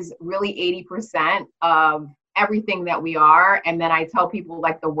is really 80% of everything that we are. And then I tell people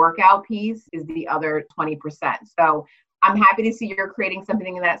the workout piece is the other 20%. So I'm happy to see you're creating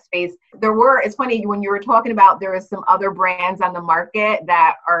something in that space. It's funny when you were talking about, there is some other brands on the market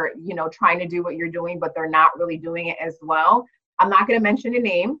that are, trying to do what you're doing, but they're not really doing it as well. I'm not going to mention a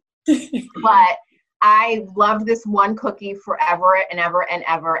name, but I loved this one cookie forever and ever and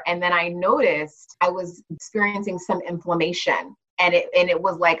ever. And then I noticed I was experiencing some inflammation, and it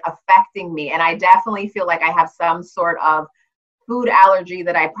was affecting me. And I definitely feel like I have some sort of food allergy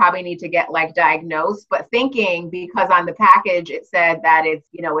that I probably need to get diagnosed, but thinking because on the package it said that it's,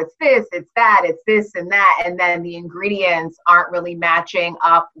 it's this, it's that, it's this and that. And then the ingredients aren't really matching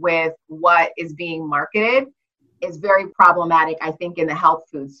up with what is being marketed is very problematic, I think, in the health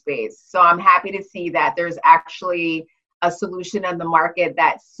food space. So I'm happy to see that there's actually a solution in the market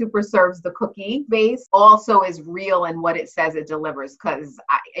that super serves the cookie base, also is real in what it says it delivers. Because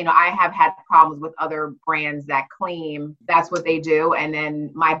I have had problems with other brands that claim that's what they do, and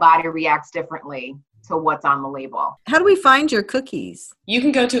then my body reacts differently to what's on the label. How do we find your cookies? You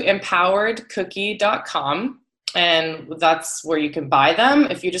can go to empoweredcookie.com. and that's where you can buy them.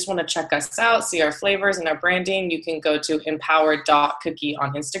 If you just want to check us out, see our flavors and our branding, you can go to empowered.cookie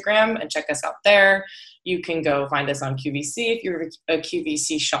on Instagram and check us out there. You can go find us on QVC if you're a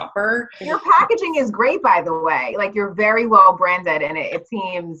QVC shopper. Your packaging is great, by the way. Like, you're very well branded, and it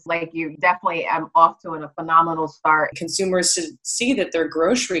seems like you definitely off to a phenomenal start. Consumers should see that their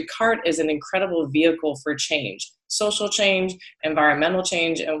grocery cart is an incredible vehicle for change. Social change, environmental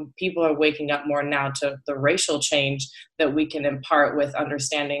change, and people are waking up more now to the racial change that we can impart with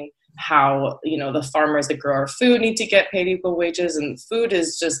understanding how, the farmers that grow our food need to get paid equal wages, and food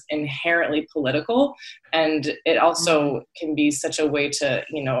is just inherently political. And it also can be such a way to,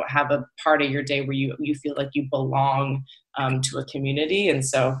 have a part of your day where you feel like you belong to a community. And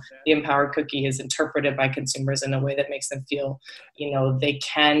so the empowered cookie is interpreted by consumers in a way that makes them feel, they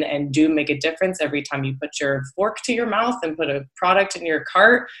can and do make a difference. Every time you put your fork to your mouth and put a product in your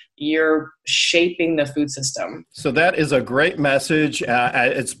cart, you're shaping the food system. So that is a great message.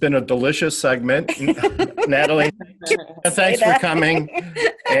 It's been a delicious segment. Natalie, thanks for coming.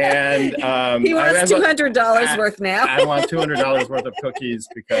 And he wants $200 worth now. I want $200 worth of cookies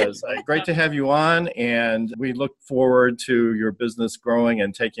because great to have you on. And we look forward to your business growing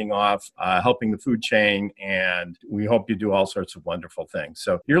and taking off, helping the food chain. And we hope you do all sorts of wonderful things.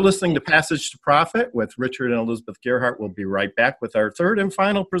 So you're listening to Passage to Profit with Richard and Elizabeth Gearhart. We'll be right back with our third and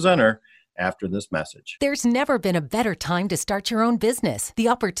final presenter after this message. There's never been a better time to start your own business. The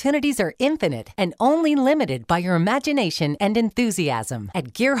opportunities are infinite and only limited by your imagination and enthusiasm.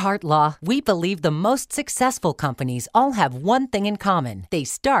 At Gearhart Law, we believe the most successful companies all have one thing in common. They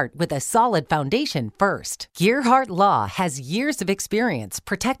start with a solid foundation first. Gearhart Law has years of experience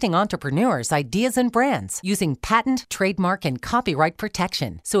protecting entrepreneurs' ideas and brands using patent, trademark, and copyright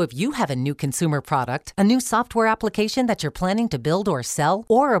protection. So if you have a new consumer product, a new software application that you're planning to build or sell,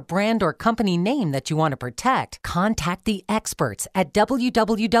 or a brand or company name that you want to protect, contact the experts at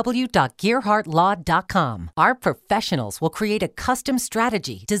www.gearhartlaw.com. Our professionals will create a custom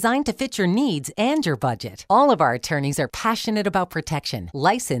strategy designed to fit your needs and your budget. All of our attorneys are passionate about protection,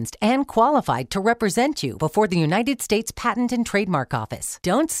 licensed and qualified to represent you before the United States Patent and Trademark Office.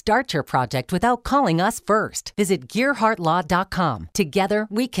 Don't start your project without calling us first. Visit gearhartlaw.com. Together,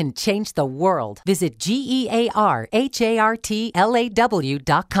 we can change the world. Visit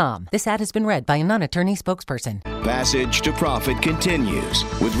gearhartlaw.com. This ad has been read by a non-attorney spokesperson. Passage to Profit continues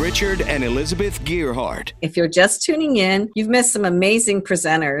with Richard and Elizabeth Gearhart. If you're just tuning in, you've missed some amazing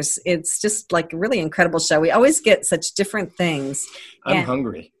presenters. It's just like a really incredible show. We always get such different things. I'm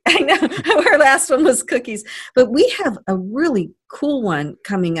hungry. I know. Our last one was cookies. But we have a really cool one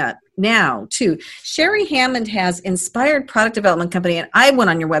coming up now, too. Sherry Hammond has Inspired Product Development Company. And I went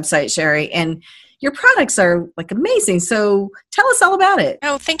on your website, Sherry, and your products are like amazing. So tell us all about it.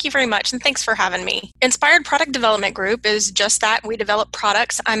 Oh, thank you very much. And thanks for having me. Inspired Product Development Group is just that. We develop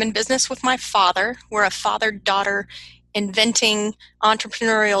products. I'm in business with my father. We're a father-daughter inventing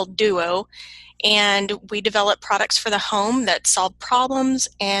entrepreneurial duo. And we develop products for the home that solve problems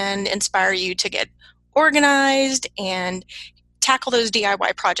and inspire you to get organized and tackle those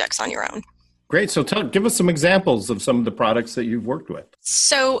DIY projects on your own. Great. So give us some examples of some of the products that you've worked with.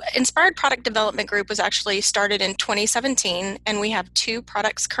 So Inspired Product Development Group was actually started in 2017, and we have 2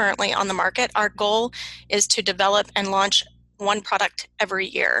 products currently on the market. Our goal is to develop and launch 1 product every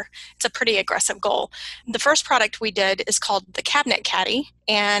year. It's a pretty aggressive goal. The first product we did is called the Cabinet Caddy,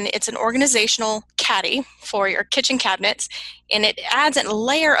 and it's an organizational caddy for your kitchen cabinets, and it adds a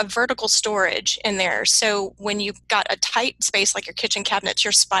layer of vertical storage in there. So when you've got a tight space like your kitchen cabinets,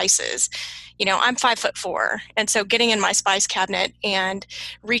 your spices, I'm 5'4", and so getting in my spice cabinet and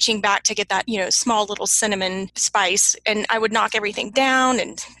reaching back to get that, small little cinnamon spice, and I would knock everything down,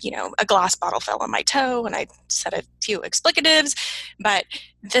 and a glass bottle fell on my toe, and I said a few explicatives, but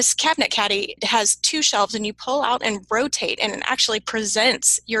this Cabinet Caddy has 2 shelves, and you pull out and rotate, and it actually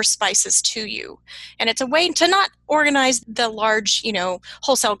presents your spices to you. And it's a way to not organize the large,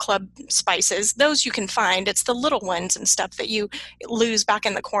 wholesale club spices. Those you can find. It's the little ones and stuff that you lose back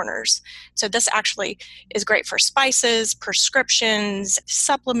in the corners. So this actually is great for spices, prescriptions,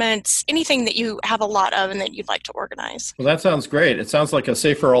 supplements, anything that you have a lot of and that you'd like to organize. Well, that sounds great. It sounds like a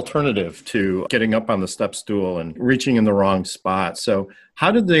safer alternative to getting up on the step stool and reaching in the wrong spot. So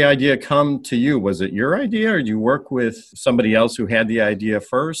how did the idea come to you? Was it your idea, or did you work with somebody else who had the idea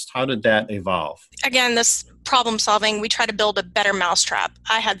first? How did that evolve? Again, this problem solving, we try to build a better mousetrap.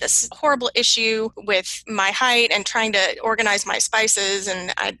 I had this horrible issue with my height and trying to organize my spices,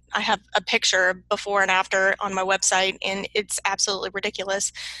 and I have a picture before and after on my website, and it's absolutely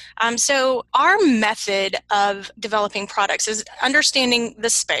ridiculous. So our method of developing products is understanding the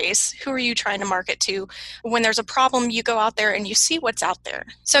space. Who are you trying to market to? When there's a problem, you go out there and you see what's out there.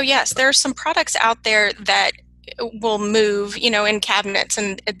 So yes, there are some products out there that will move, in cabinets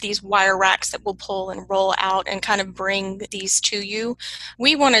and these wire racks that will pull and roll out and kind of bring these to you.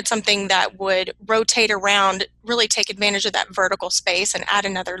 We wanted something that would rotate around, really take advantage of that vertical space and add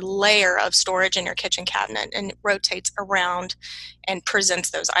another layer of storage in your kitchen cabinet, and it rotates around and presents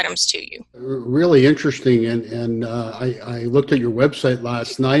those items to you. Really interesting. And I looked at your website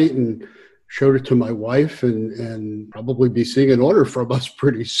last night and showed it to my wife, and probably be seeing an order from us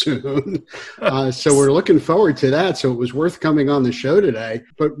pretty soon. So we're looking forward to that. So it was worth coming on the show today.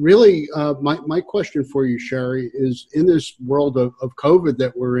 But really, my question for you, Sherry, is in this world of COVID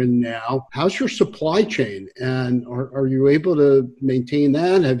that we're in now, how's your supply chain? And are you able to maintain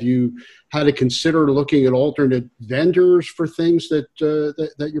that? Have you had to consider looking at alternate vendors for things that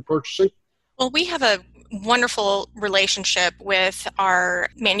you're purchasing? Well, we have a wonderful relationship with our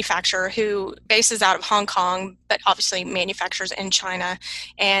manufacturer who bases out of Hong Kong, but obviously manufactures in China.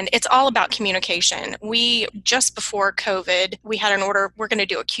 And it's all about communication. We, just before COVID, we had an order, we're going to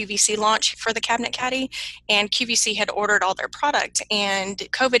do a QVC launch for the Cabinet Caddy, and QVC had ordered all their product, and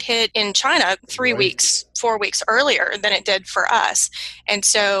COVID hit in China 4 weeks earlier than it did for us. And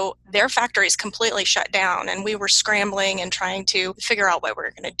so their factories completely shut down, and we were scrambling and trying to figure out what we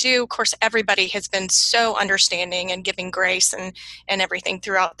were going to do. Of course, everybody has been so understanding and giving grace and everything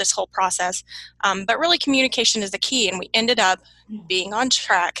throughout this whole process. But really, communication is the key, and we ended up being on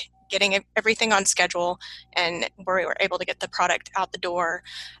track, getting everything on schedule, and we were able to get the product out the door.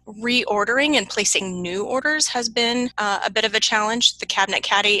 Reordering and placing new orders has been a bit of a challenge. The Cabinet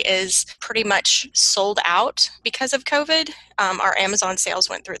Caddy is pretty much sold out because of COVID. Our Amazon sales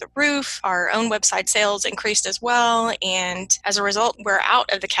went through the roof. Our own website sales increased as well. And as a result, we're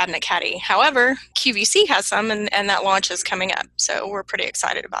out of the Cabinet Caddy. However, QVC has some, and that launch is coming up. So we're pretty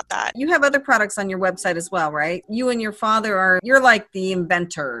excited about that. You have other products on your website as well, right? You and your father you're like the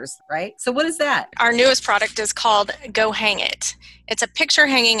inventors, right? So what is that? Our newest product is called Go Hang It. It's a picture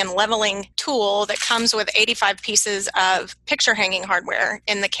hanging and leveling tool that comes with 85 pieces of picture hanging hardware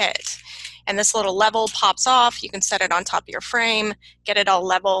in the kit. And this little level pops off. You can set it on top of your frame, get it all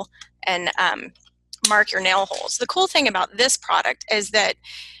level, and mark your nail holes. The cool thing about this product is that,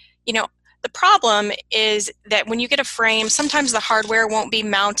 the problem is that when you get a frame, sometimes the hardware won't be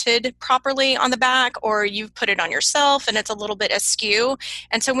mounted properly on the back, or you've put it on yourself and it's a little bit askew.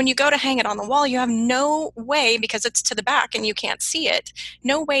 And so when you go to hang it on the wall, you have no way, because it's to the back and you can't see it,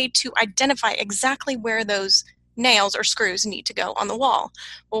 no way to identify exactly where those nails or screws need to go on the wall.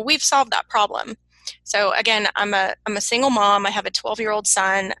 Well, we've solved that problem. So again, I'm a single mom. I have a 12-year-old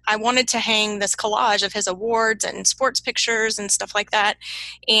son. I wanted to hang this collage of his awards and sports pictures and stuff like that.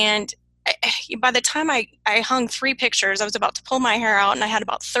 And by the time I hung 3 pictures, I was about to pull my hair out, and I had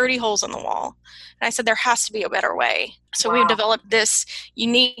about 30 holes in the wall. And I said, there has to be a better way. So We've developed this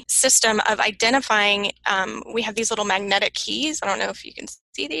unique system of identifying. We have these little magnetic keys. I don't know if you can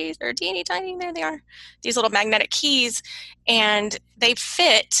see these. They're teeny tiny. There they are. These little magnetic keys, and they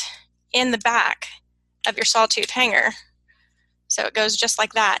fit in the back of your sawtooth hanger. So it goes just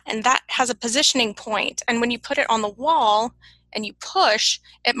like that. And that has a positioning point. And when you put it on the wall and you push,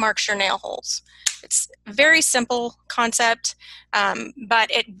 it marks your nail holes. It's a very simple concept,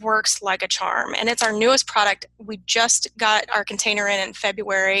 but it works like a charm. And it's our newest product. We just got our container in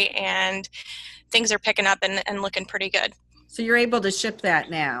February, and things are picking up and looking pretty good. So you're able to ship that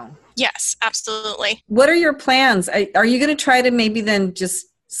now? Yes, absolutely. What are your plans? Are you going to try to maybe then just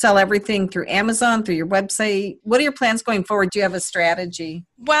sell everything through Amazon, through your website? What are your plans going forward? Do you have a strategy?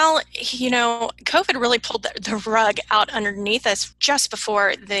 Well, COVID really pulled the rug out underneath us just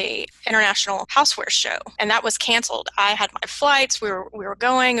before the International Housewares Show, and that was canceled. I had my flights. We were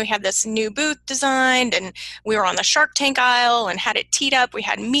going. We had this new booth designed, and we were on the Shark Tank aisle and had it teed up. We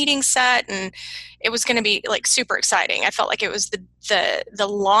had meetings set, and it was going to be like super exciting. I felt like it was the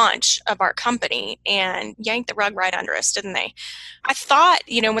launch of our company, and yanked the rug right under us, didn't they? I thought,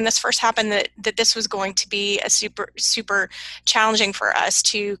 when this first happened, that this was going to be a super challenging for us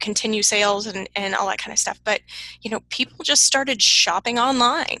to continue sales and all that kind of stuff. But, people just started shopping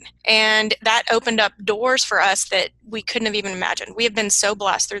online, and that opened up doors for us that we couldn't have even imagined. We have been so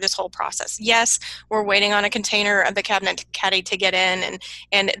blessed through this whole process. Yes, we're waiting on a container of the Cabinet Caddy to get in,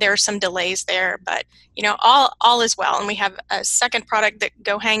 and there are some delays there, but all is well. And we have a second product that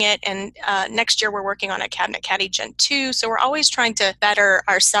go hang it. And next year we're working on a cabinet caddy Gen 2. So we're always trying to better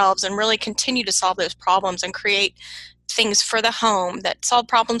ourselves and really continue to solve those problems and create things for the home that solve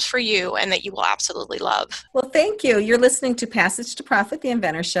problems for you and that you will absolutely love. Well, thank you. You're listening to Passage to Profit, the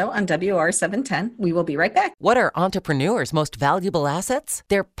Inventor Show on WR 710. We will be right back. What are entrepreneurs' most valuable assets?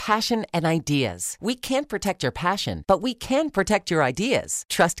 Their passion and ideas. We can't protect your passion, but we can protect your ideas.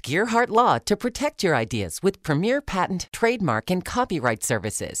 Trust Gearhart Law to protect your ideas with premier patent, trademark, and copyright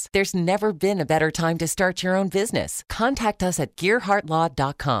services. There's never been a better time to start your own business. Contact us at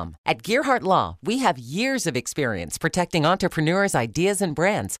GearhartLaw.com. At Gearhart Law, we have years of experience protecting entrepreneurs' ideas and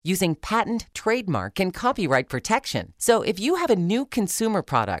brands using patent, trademark, and copyright protection. So if you have a new consumer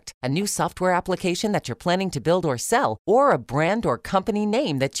product, a new software application that you're planning to build or sell, or a brand or company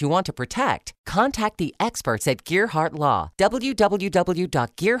name that you want to protect, contact the experts at Gearhart Law,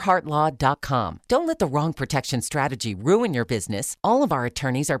 www.gearhartlaw.com. Don't let the wrong protection strategy ruin your business. All of our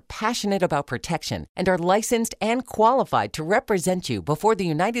attorneys are passionate about protection and are licensed and qualified to represent you before the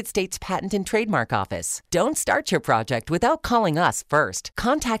United States Patent and Trademark Office. Don't start your project without calling us first.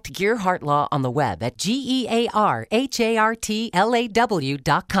 Contact Gearhart Law on the web at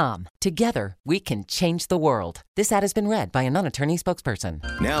GearhartLaw.com. Together, we can change the world. This ad has been read by a non-attorney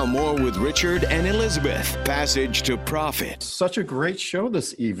spokesperson. Now more with Richard and Elizabeth. Passage to Profit. Such a great show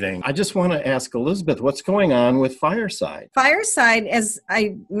this evening. I just want to ask Elizabeth, what's going on with Fireside? Fireside, as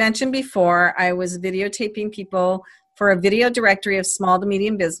I mentioned before, I was videotaping people for a video directory of small to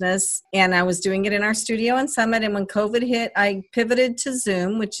medium business, and I was doing it in our studio in Summit. And when COVID hit, I pivoted to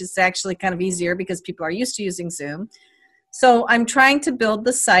Zoom, which is actually kind of easier because people are used to using Zoom. So I'm trying to build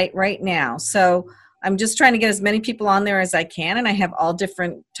the site right now. So I'm just trying to get as many people on there as I can, and I have all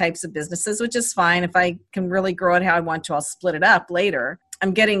different types of businesses, which is fine. If I can really grow it how I want to, I'll split it up later.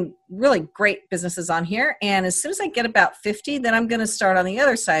 I'm getting really great businesses on here, and as soon as I get about 50, then I'm going to start on the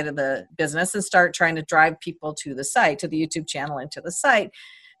other side of the business and start trying to drive people to the site, to the YouTube channel and to the site.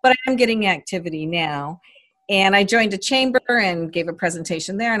 But I'm getting activity now, and I joined a chamber and gave a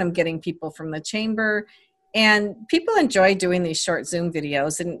presentation there, and I'm getting people from the chamber. And people enjoy doing these short Zoom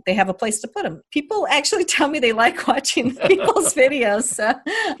videos, and they have a place to put them. People actually tell me they like watching people's videos. So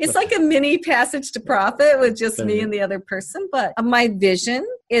it's like a mini Passage to Profit with just me and the other person. But my vision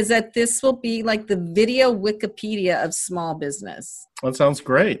is that this will be like the video Wikipedia of small business. That sounds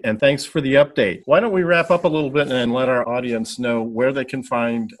great. And thanks for the update. Why don't we wrap up a little bit and let our audience know where they can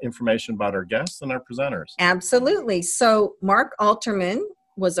find information about our guests and our presenters? Absolutely. So Marc Alterman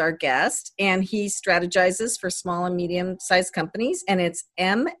was our guest, and he strategizes for small and medium-sized companies, and it's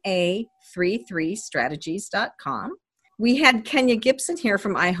MA33strategies.com. We had Kenya Gibson here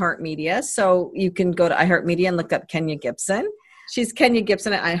from iHeartMedia, so you can go to iHeartMedia and look up Kenya Gibson. She's Kenya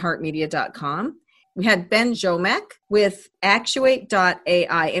Gibson at iHeartMedia.com. We had Ben Jomek with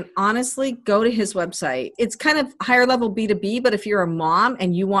Actuate.ai, and honestly, go to his website. It's kind of higher level B2B, but if you're a mom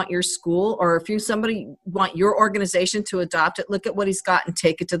and you want your school, or if you want your organization to adopt it, look at what he's got and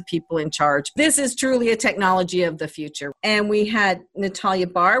take it to the people in charge. This is truly a technology of the future. And we had Natalia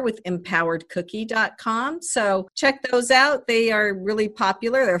Barr with EmpoweredCookie.com. So check those out. They are really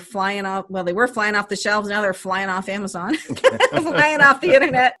popular. They're flying off. Well, they were flying off the shelves. Now they're flying off Amazon, flying off the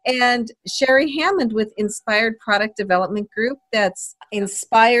internet. And Sherry Hammond with Inspired Product Development Group. That's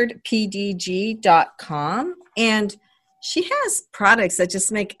inspiredpdg.com. And she has products that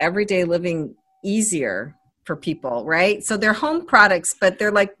just make everyday living easier for people, right? So they're home products, but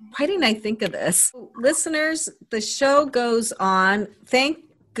they're like, why didn't I think of this? Listeners, the show goes on. Thank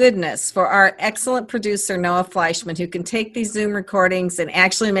goodness for our excellent producer, Noah Fleischman, who can take these Zoom recordings and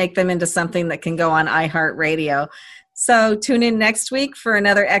actually make them into something that can go on iHeartRadio. So tune in next week for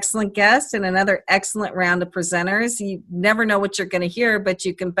another excellent guest and another excellent round of presenters. You never know what you're going to hear, but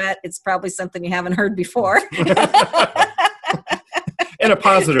you can bet it's probably something you haven't heard before. In a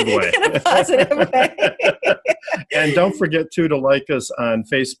positive way. In a positive way. And don't forget, to like us on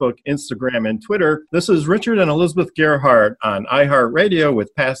Facebook, Instagram, and Twitter. This is Richard and Elizabeth Gearhart on iHeartRadio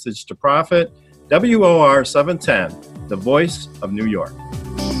with Passage to Profit, WOR 710, the voice of New York.